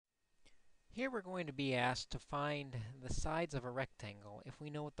Here we're going to be asked to find the sides of a rectangle if we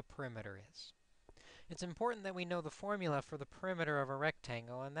know what the perimeter is. It's important that we know the formula for the perimeter of a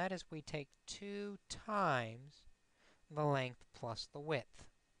rectangle, and that is we take 2 times the length plus the width.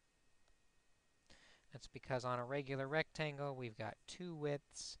 That's because on a regular rectangle we've got 2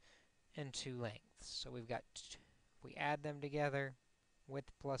 widths and 2 lengths. So we've got, if we add them together,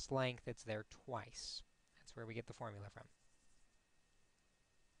 width plus length, it's there twice. That's where we get the formula from.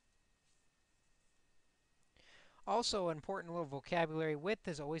 Also, an important little vocabulary, width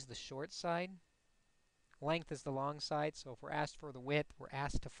is always the short side. Length is the long side, so if we're asked for the width, we're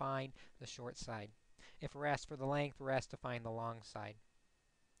asked to find the short side. If we're asked for the length, we're asked to find the long side.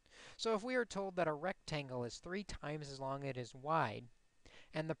 So if we are told that a rectangle is 3 times as long as it is wide,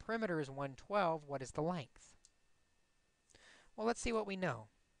 and the perimeter is 1/12, what is the length? Well, let's see what we know.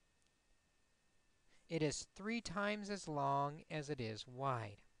 It is 3 times as long as it is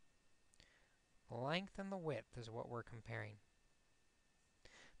wide. The length and the width is what we're comparing.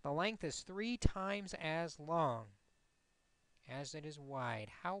 The length is 3 times as long as it is wide.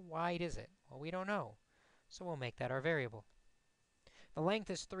 How wide is it? Well, we don't know, so we'll make that our variable. The length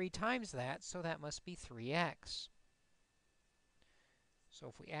is 3 times that, so that must be 3x. So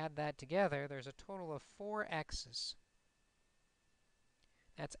if we add that together, there's a total of 4x's.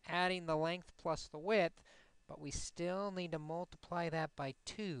 That's adding the length plus the width, but we still need to multiply that by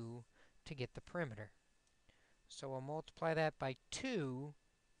 2 to get the perimeter. So we'll multiply that by 2,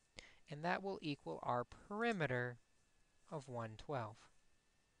 and that will equal our perimeter of 1/12.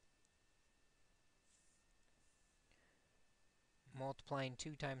 Multiplying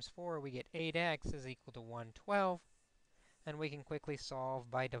 2 times 4, we get 8x is equal to 1/12. And we can quickly solve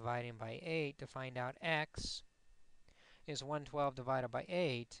by dividing by 8 to find out x is 1/12 divided by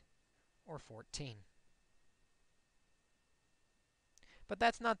 8, or 14. But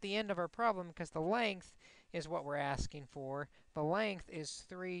that's not the end of our problem, because the length is what we're asking for. The length is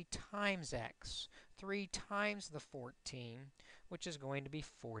 3 times x, 3 times the 14, which is going to be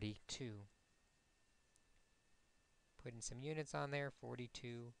 42. Putting some units on there,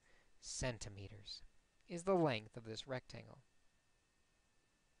 42 centimeters is the length of this rectangle.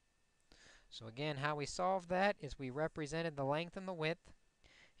 So again, how we solved that is we represented the length and the width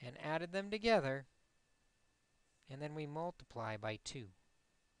and added them together, and then we multiply by 2.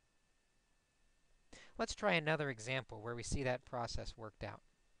 Let's try another example where we see that process worked out.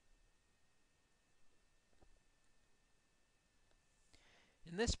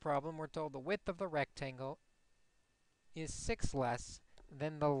 In this problem, we're told the width of the rectangle is 6 less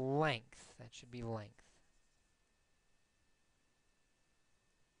than the length. That should be length.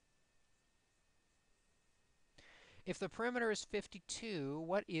 If the perimeter is 52,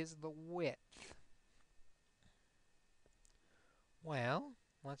 what is the width? Well,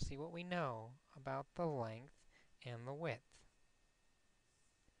 let's see what we know about the length and the width.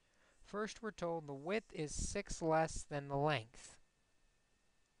 First, we're told the width is 6 less than the length.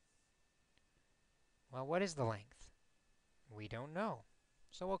 Well, what is the length? We don't know,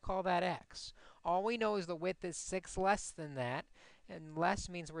 so we'll call that x. All we know is the width is 6 less than that, and less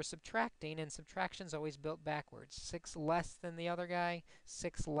means we're subtracting, and subtraction's always built backwards. 6 less than the other guy,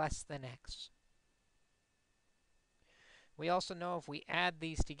 6 less than x. We also know if we add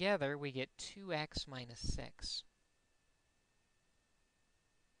these together, we get 2x minus 6.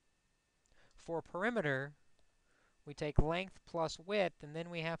 For perimeter, we take length plus width, and then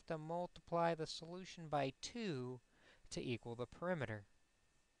we have to multiply the solution by 2 to equal the perimeter.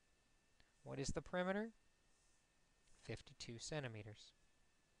 What is the perimeter? 52 centimeters.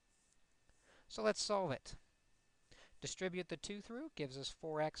 So let's solve it. Distribute the 2 through, gives us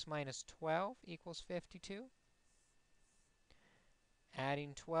 4x minus 12 equals 52.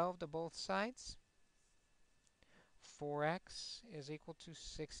 Adding 12 to both sides, 4x is equal to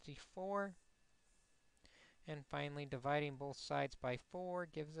 64. And finally, dividing both sides by 4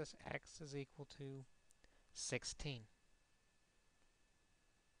 gives us x is equal to 16.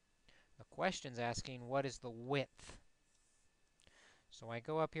 The question's asking, what is the width? So I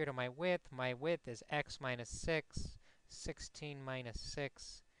go up here to my width. My width is x minus 6. 16 minus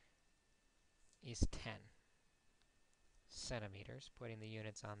 6 is 10 centimeters, putting the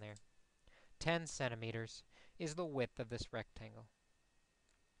units on there. 10 centimeters is the width of this rectangle.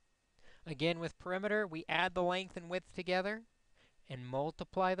 Again, with perimeter, we add the length and width together and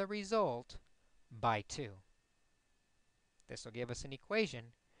multiply the result by 2. This will give us an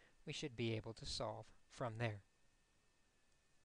equation we should be able to solve from there.